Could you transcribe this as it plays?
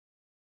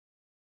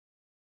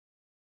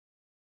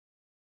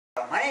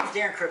My name is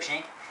Daron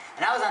Cruickshank,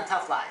 and I was on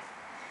Tough Live.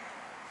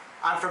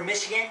 I'm from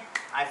Michigan.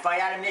 I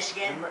fight out of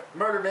Michigan.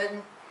 Murder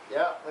Mitten.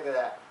 Yeah, look at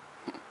that.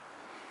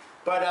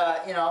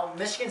 But you know,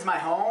 Michigan's my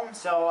home,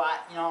 so I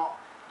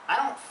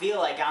don't feel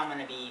like I'm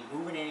gonna be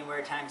moving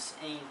anywhere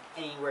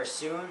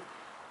soon.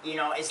 You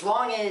know, as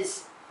long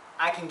as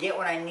I can get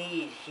what I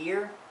need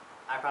here,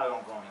 I probably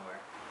won't go anywhere.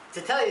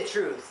 To tell you the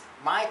truth,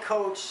 my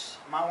coach,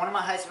 one of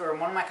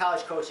my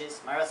college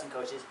coaches, my wrestling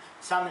coaches,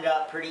 summed it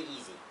up pretty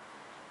easy.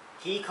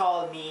 He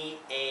called me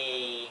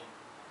a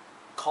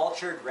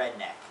cultured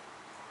redneck.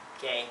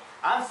 Okay,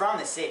 I'm from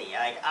the city.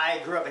 Like, I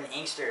grew up in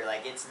Inkster.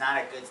 Like, it's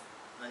not a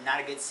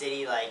good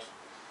city. Like,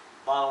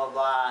 blah blah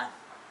blah.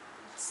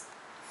 It's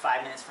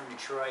 5 minutes from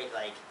Detroit.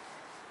 Like,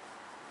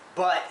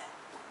 but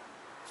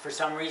for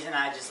some reason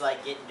I just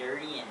like getting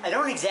dirty, and I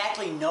don't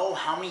exactly know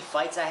how many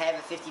fights I have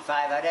at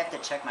 55. I'd have to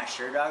check my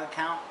SureDog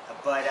account,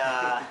 but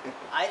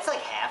it's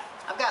like half.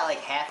 I've got like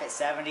half at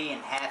 70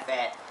 and half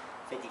at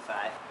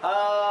 55.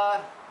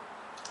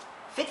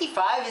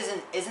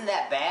 55 isn't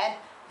that bad.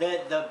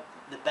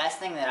 The best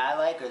thing that I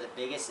like, or the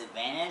biggest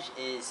advantage,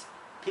 is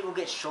people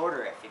get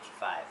shorter at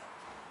 55.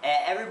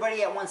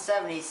 Everybody at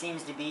 170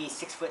 seems to be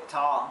 6 foot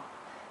tall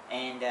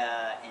and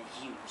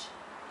huge.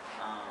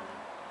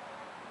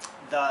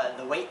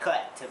 The weight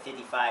cut to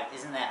 55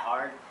 isn't that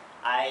hard.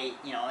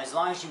 As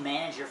long as you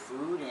manage your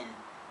food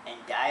and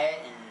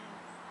diet and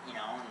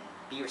and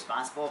be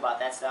responsible about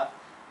that stuff,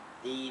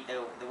 the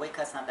weight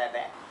cut's not that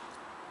bad.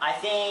 I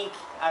think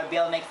I would be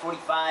able to make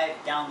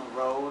 45 down the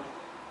road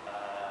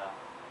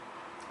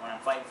when I'm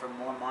fighting for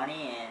more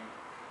money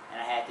and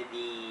I had to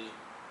be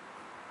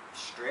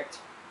strict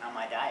on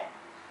my diet.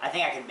 I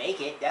think I could make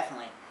it,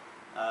 definitely.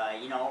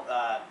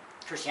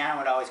 Cristiano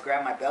would always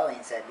grab my belly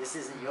and said, "This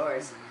isn't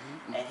yours,"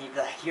 and he'd be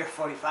like, "You're a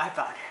 45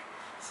 pounder."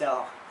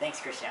 So thanks,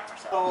 Cristiano.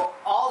 So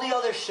all the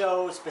other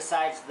shows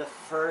besides the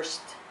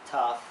first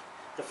Tough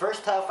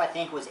I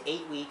think was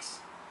 8 weeks,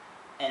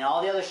 and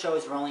all the other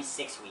shows were only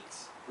 6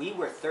 weeks. We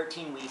were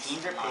 13 weeks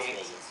in Las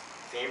Vegas.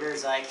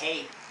 Faber's like,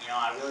 "Hey,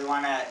 I really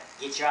want to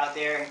get you out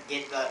there,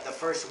 get the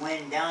first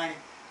win done.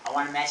 I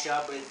want to match you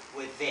up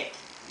with Vic.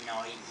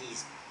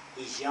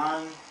 He's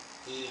young.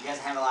 He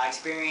doesn't have a lot of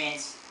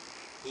experience.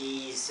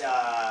 He's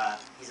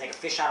like a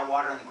fish out of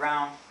water on the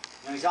ground.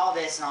 He's all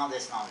this and all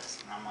this and all this."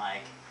 And I'm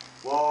like,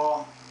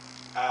 well,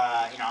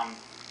 I'm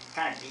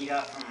kind of beat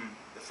up from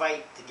the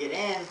fight to get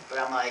in, but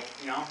I'm like,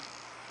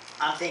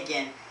 I'm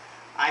thinking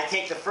I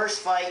take the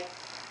first fight,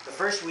 the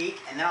first week,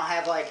 and then I'll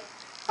have like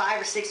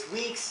 5 or 6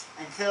 weeks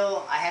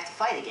until I have to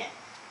fight again.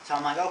 So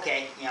I'm like,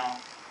 okay,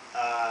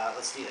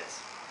 let's do this.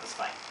 Let's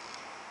fight.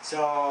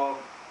 So,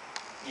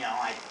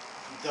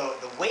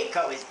 the weight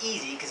cut was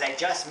easy because I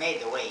just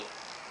made the weight.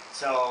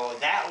 So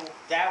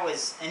that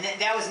was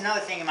another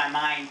thing in my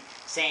mind,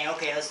 saying,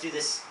 okay, let's do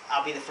this.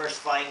 I'll be the first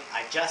fight.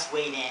 I just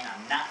weighed in.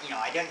 I'm not,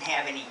 I didn't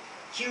have any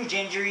huge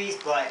injuries,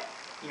 but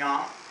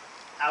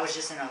I was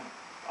just in a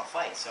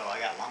fight, so I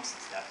got lumps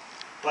and stuff.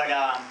 But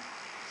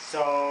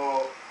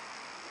so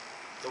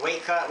the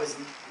weight cut was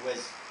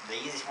the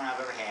easiest one I've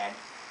ever had.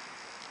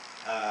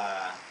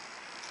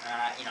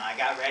 I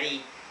got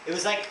ready. It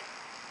was like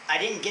I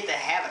didn't get to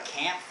have a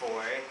camp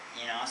for it,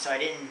 so I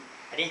didn't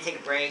take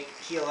a break,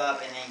 heal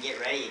up, and then get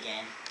ready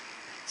again.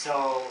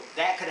 So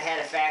that could have had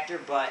a factor,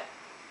 but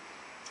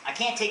I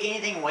can't take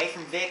anything away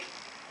from Vic.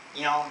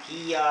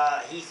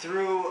 He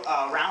threw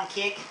a round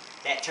kick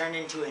that turned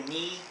into a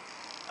knee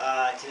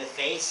to the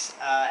face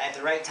at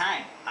the right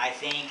time. I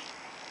think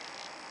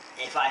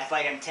if I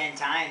fight him 10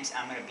 times,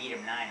 I'm going to beat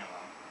him 9 of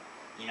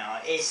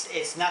them.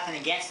 It's nothing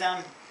against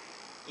him.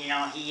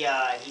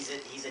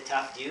 He's a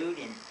tough dude,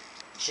 and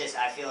it's just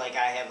I feel like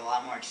I have a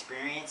lot more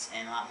experience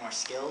and a lot more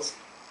skills,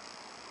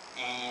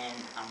 and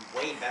I'm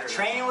way better.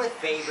 Training with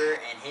Faber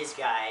and his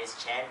guys,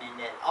 Chad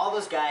Mendez, all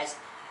those guys,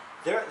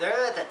 they're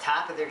at the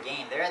top of their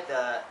game.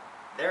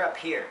 They're up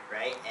here,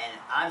 right? And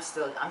I'm just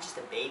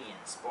a baby in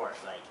the sport.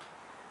 Like,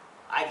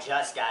 I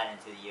just got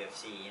into the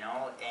UFC,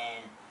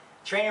 and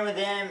training with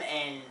them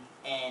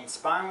and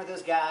sparring with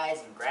those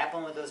guys and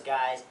grappling with those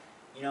guys,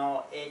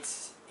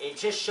 it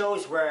just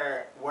shows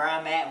where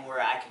I'm at and where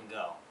I can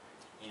go.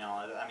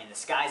 I mean, the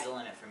sky's the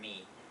limit for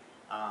me.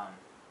 I'm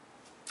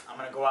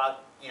gonna go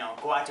out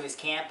to his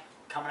camp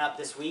coming up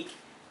this week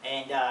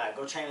and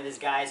go train with his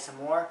guys some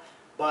more.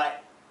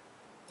 But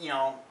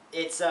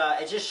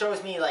it just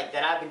shows me like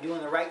that I've been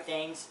doing the right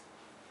things,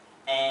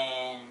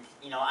 and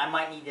I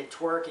might need to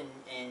twerk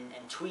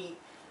and tweak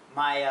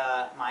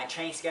my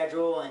training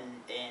schedule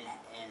and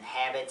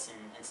habits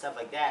and stuff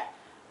like that.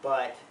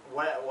 But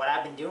what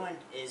I've been doing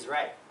is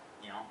right,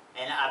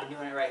 and I've been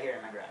doing it right here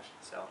in my garage.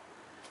 So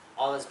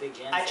all those big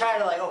gyms. I try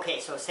to, like, okay,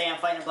 so say I'm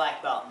fighting a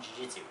black belt in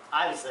jiu-jitsu.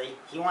 Obviously,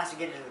 he wants to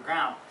get it to the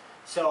ground,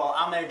 so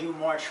I'm gonna do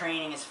more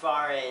training as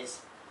far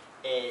as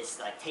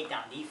like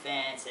takedown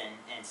defense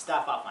and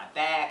stuff off my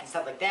back and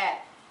stuff like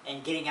that,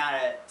 and getting out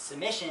of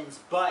submissions.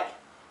 But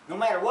no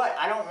matter what,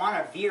 I don't want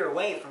to veer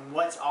away from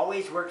what's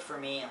always worked for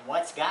me and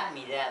what's gotten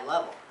me to that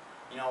level.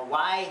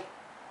 Why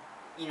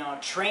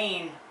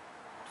train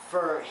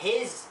for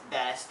his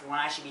best when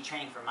I should be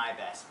training for my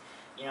best?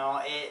 You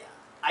know,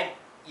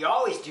 you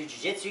always do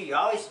jiu-jitsu. You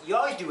always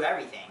do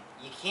everything.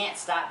 You can't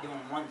stop doing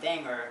one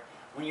thing, or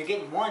when you're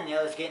getting one, the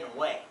other's getting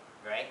away,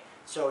 right?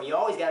 So you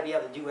always got to be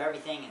able to do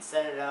everything and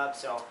set it up.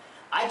 So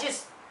I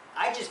just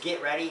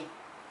get ready.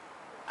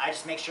 I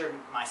just make sure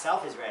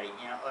myself is ready,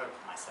 you know, or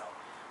myself.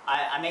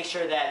 I make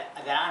sure that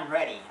I'm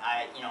ready.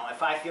 You know,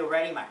 if I feel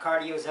ready, my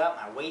cardio's up,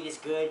 my weight is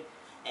good,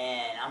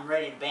 and I'm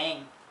ready to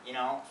bang. You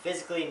know,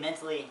 physically,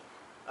 mentally,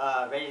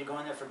 ready to go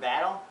in there for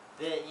battle.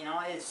 You know,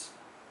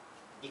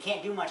 you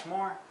can't do much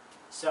more.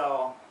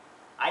 So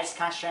I just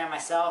concentrate on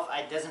myself.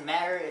 It doesn't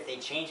matter if they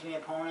change me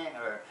opponent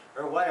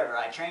or whatever.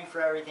 I train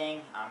for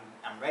everything.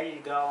 I'm ready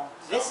to go.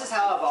 So this is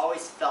how I've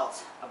always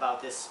felt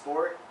about this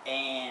sport,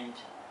 and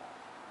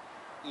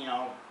you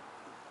know,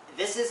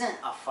 this isn't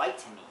a fight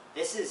to me.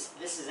 This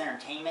is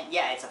entertainment.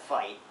 Yeah, it's a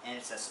fight and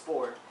it's a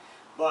sport,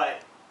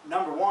 but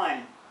number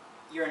one,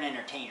 you're an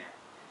entertainer.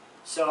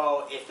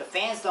 So if the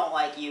fans don't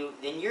like you,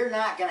 then you're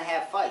not gonna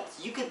have fights.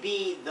 You could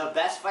be the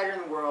best fighter in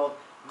the world,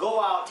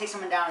 go out, take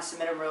someone down and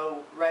submit them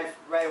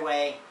right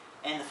away,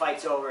 and the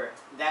fight's over.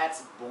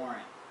 That's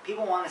boring.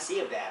 People want to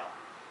see a battle.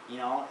 You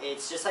know,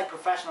 it's just like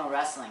professional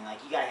wrestling.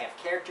 Like, you gotta have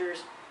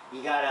characters.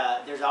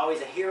 There's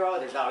always a hero.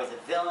 There's always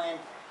a villain.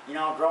 You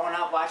know, growing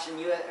up watching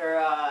you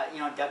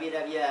know,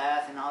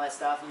 WWF and all that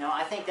stuff. You know,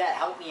 I think that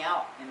helped me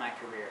out in my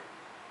career.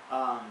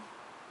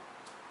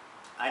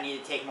 I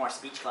need to take more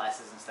speech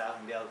classes and stuff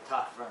and be able to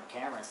talk in front of the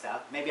camera and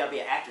stuff. Maybe I'll be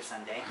an actor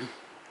someday.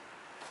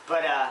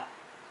 But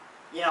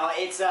you know,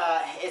 it's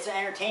an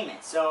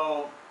entertainment.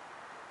 So,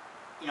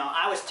 you know,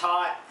 I was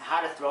taught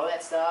how to throw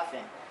that stuff,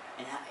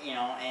 and you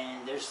know,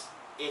 and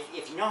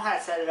if you know how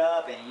to set it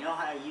up and you know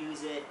how to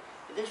use it,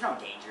 there's no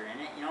danger in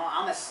it. You know,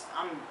 I'm a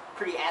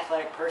pretty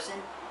athletic person,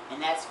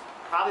 and that's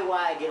probably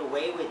why I get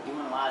away with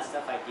doing a lot of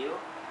stuff I do.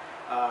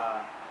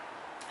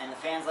 And the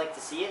fans like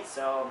to see it,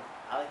 so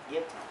I like to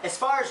give it to them. As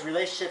far as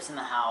relationships in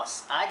the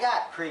house, I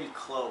got pretty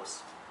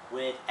close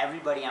with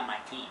everybody on my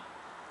team.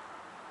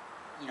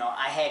 You know,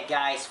 I had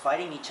guys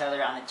fighting each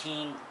other on the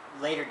team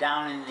later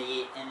down in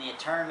the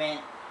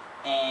tournament,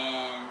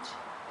 and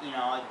you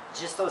know,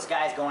 just those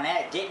guys going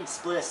at it didn't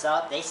split us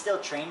up. They still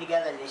trained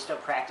together. They still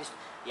practiced.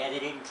 Yeah, they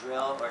didn't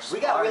drill or spar. We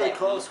got really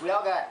close. We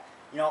all got,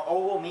 you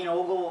know, me and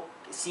Ogle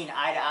seen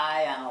eye to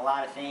eye on a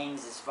lot of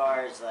things as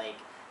far as like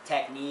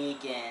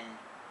technique and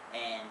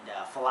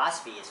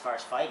philosophy as far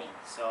as fighting.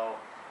 So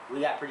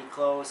we got pretty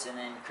close. And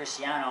then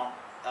Cristiano,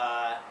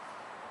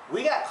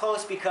 we got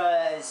close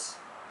because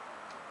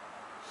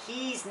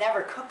he's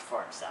never cooked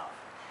for himself.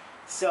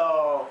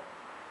 So,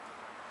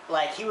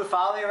 like, he would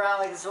follow me around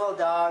like this little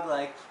dog,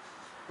 like,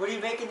 what are you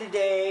making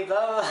today,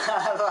 blah,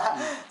 blah,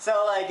 blah.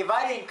 So, like, if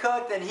I didn't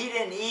cook, then he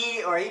didn't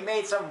eat, or he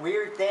made some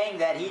weird thing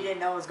that he didn't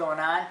know was going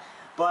on.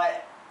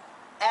 But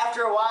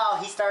after a while,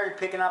 he started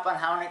picking up on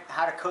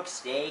how to cook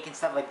steak and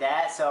stuff like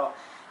that. So,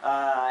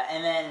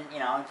 and then, you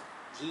know,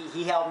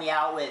 he helped me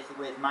out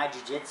with my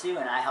jiu-jitsu,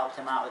 and I helped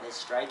him out with his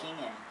striking,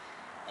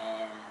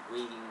 and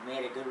we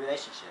made a good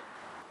relationship.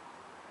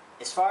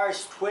 As far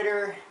as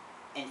Twitter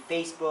and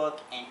Facebook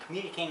and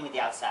communicating with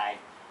the outside,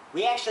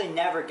 we actually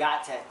never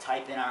got to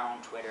type in our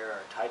own Twitter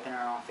or type in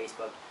our own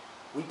Facebook.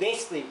 We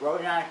basically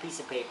wrote it on a piece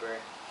of paper,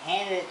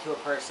 handed it to a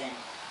person,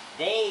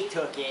 they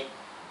took it,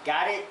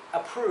 got it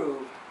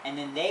approved, and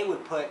then they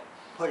would put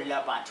it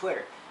up on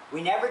Twitter.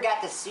 We never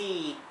got to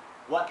see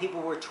what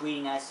people were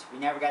tweeting us. We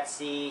never got to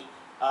see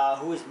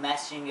who was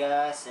messaging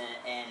us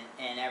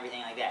and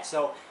everything like that.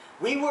 So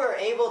we were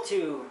able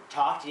to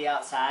talk to the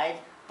outside,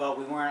 but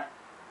we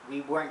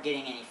weren't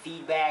getting any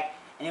feedback,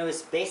 and it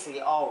was basically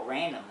all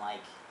random.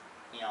 Like,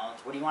 you know,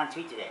 what do you want to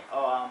tweet today?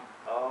 Oh,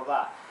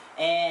 blah.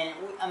 And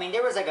I mean,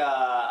 there was like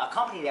a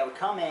company that would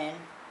come in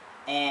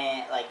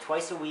and like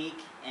twice a week,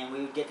 and we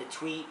would get to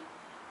tweet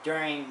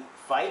during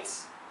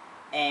fights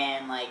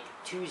and like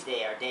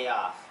Tuesday, our day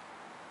off.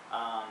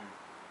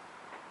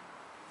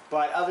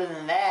 But other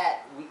than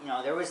that, you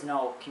know, there was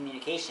no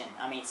communication.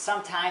 I mean,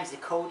 sometimes the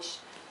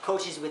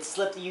coaches would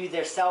slip you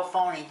their cell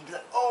phone, and you'd be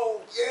like,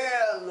 "Oh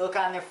yeah," look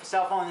on their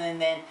cell phone,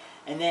 and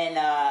then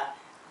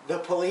the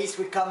police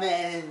would come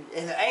in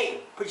and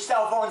hey, put your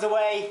cell phones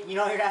away. You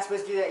know, you're not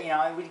supposed to do that. You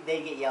know,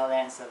 they'd get yelled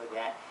at and stuff like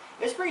that.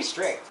 It was pretty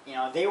strict. You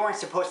know, they weren't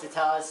supposed to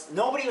tell us.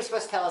 Nobody was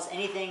supposed to tell us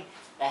anything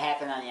that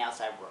happened on the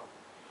outside world.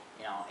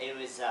 You know, it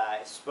was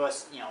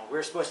supposed. You know,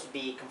 we're supposed to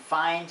be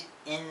confined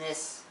in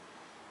this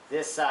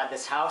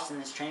house, in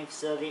this training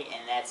facility,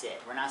 and that's it.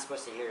 We're not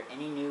supposed to hear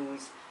any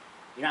news.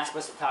 You're not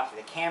supposed to talk to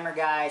the camera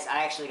guys.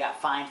 I actually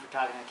got fined for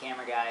talking to the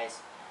camera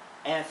guys.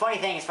 And the funny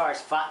thing, as far as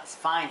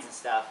fines and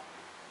stuff,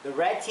 the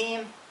red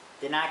team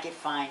did not get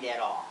fined at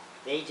all.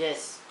 They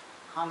just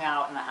hung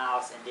out in the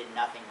house and did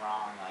nothing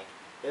wrong. Like,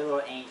 they're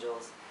little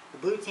angels. The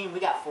blue team, we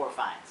got 4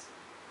 fines.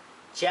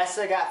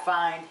 Chessa got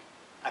fined,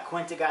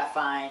 Aquinta got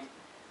fined,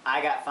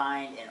 I got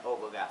fined, and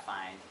Ogle got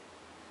fined.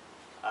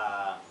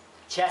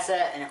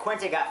 Chessa and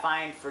Aquinta got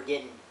fined for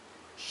getting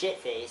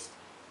shit-faced,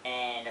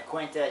 and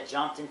Aquinta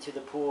jumped into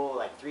the pool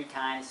like 3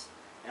 times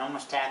and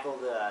almost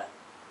tackled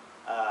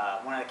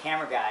one of the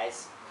camera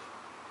guys.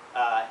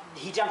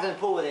 he jumped in the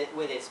pool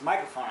with his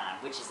microphone on,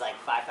 which is like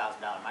 $5,000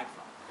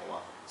 microphone. Oh,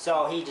 wow.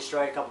 So he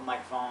destroyed a couple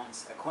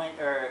microphones.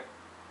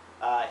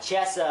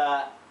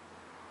 Chessa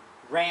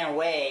ran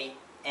away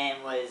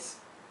and was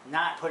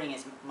not putting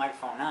his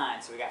microphone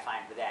on, so we got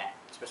fined for that.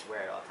 You're supposed to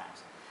wear it all the time.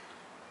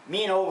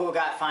 Me and Ogle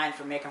got fined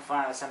for making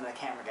fun of some of the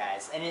camera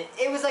guys. And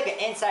it was like an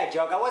inside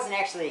joke. I wasn't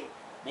actually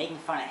making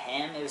fun of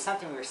him. It was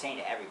something we were saying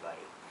to everybody.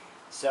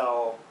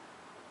 So,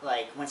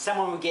 like, when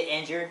someone would get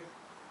injured,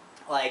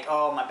 like,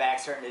 oh, my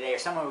back's hurting today, or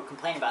someone would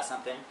complain about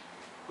something,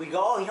 we'd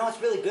go, oh, you know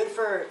what's really good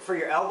for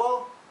your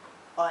elbow?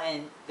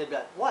 And they'd be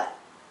like, what?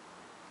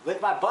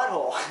 Lick my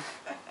butthole.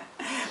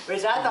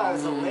 Which I thought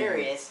was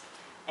hilarious.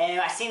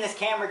 And I seen this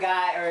camera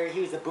guy, or he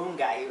was the boom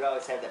guy. He would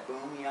always have that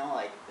boom, you know,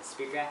 like the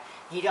speaker guy.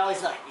 He'd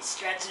always like be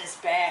stretching his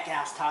back, and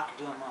I was talking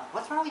to him. Like,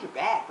 what's wrong with your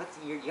back?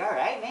 You all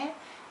right, man?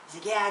 He's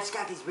like, yeah, I just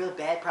got these real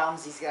bad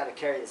problems. He's got to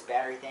carry this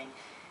battery thing.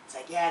 It's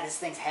like, yeah, this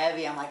thing's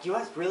heavy. I'm like, you know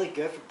what's really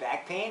good for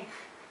back pain?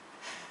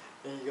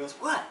 And he goes,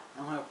 what?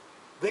 I'm like,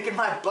 licking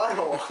my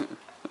butthole.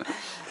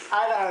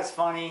 I thought it was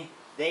funny.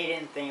 They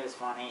didn't think it was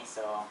funny,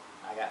 so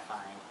I got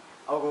fined.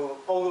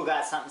 Ogle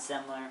got something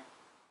similar.